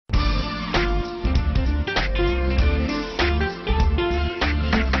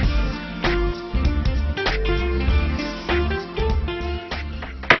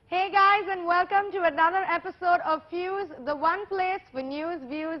another episode of Fuse, the one place for news,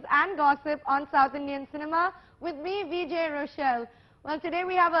 views and gossip on South Indian cinema with me, VJ Rochelle. Well, today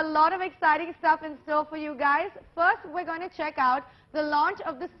we have a lot of exciting stuff in store for you guys. First, we're going to check out the launch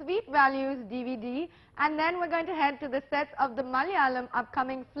of the Sweet Values DVD, and then we're going to head to the sets of the Malayalam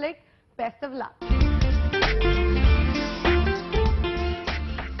upcoming flick, Best of Luck.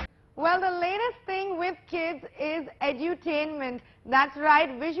 Well, the latest thing with kids is edutainment. That's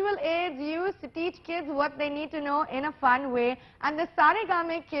right, visual aids used to teach kids what they need to know in a fun way. And the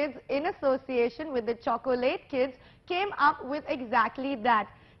Saregame Kids, in association with the Choco Lait Kidz, came up with exactly that.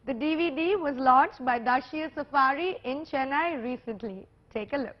 The DVD was launched by Darshia Safari in Chennai recently.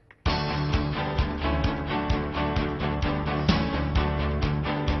 Take a look.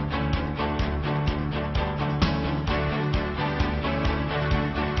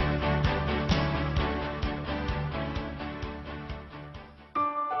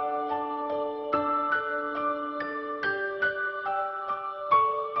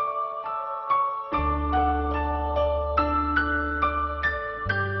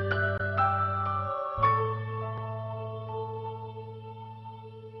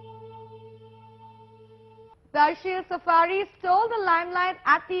 Darshia Safari stole the limelight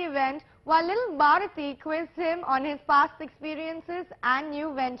at the event while little Bharati quizzed him on his past experiences and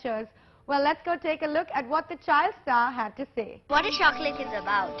new ventures. Well, let's go take a look at what the child star had to say. What is Choco Lait Kidz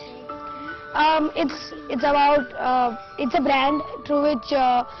about? It's a brand through which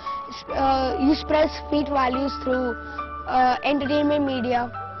you spread sweet values through entertainment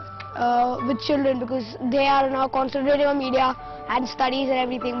media with children, because they are now concentrating on media and studies and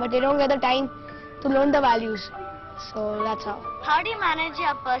everything, but they don't get the time to learn the values. So that's how. How do you manage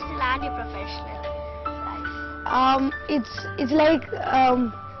your personal and your professional life? It's like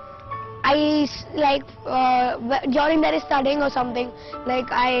during that is studying or something.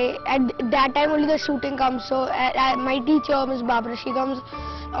 Like at that time only the shooting comes. So my teacher, Miss Barbara, she comes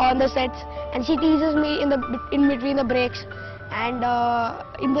on the sets and she teaches me in between the breaks. And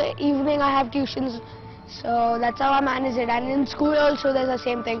in the evening I have tuitions. So that's how I manage it. And in school also there's the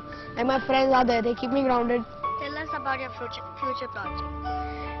same thing. And my friends are there, they keep me grounded. Tell us about your future projects.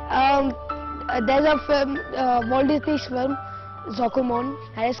 There's a film, Walt Disney's film, Zokumon,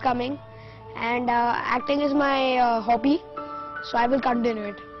 that is coming. And acting is my hobby, so I will continue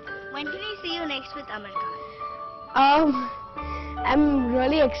it. When can we see you next with Amar Khan? I'm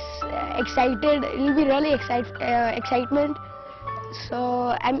really excited. It will be really excitement.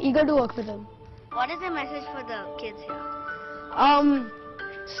 So I'm eager to work with him. What is the message for the kids here?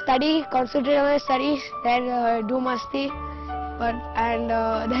 Study, concentrate on your studies, then do masti, and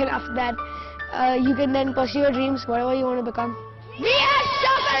then after that you can then pursue your dreams, whatever you want to become. We are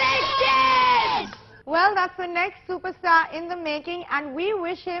Choco Lait Kidz! Well, that's the next superstar in the making, and we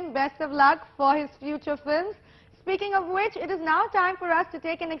wish him best of luck for his future films. Speaking of which, it is now time for us to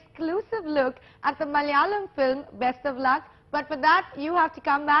take an exclusive look at the Malayalam film Best of Luck. But for that, you have to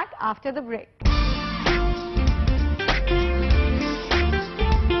come back after the break.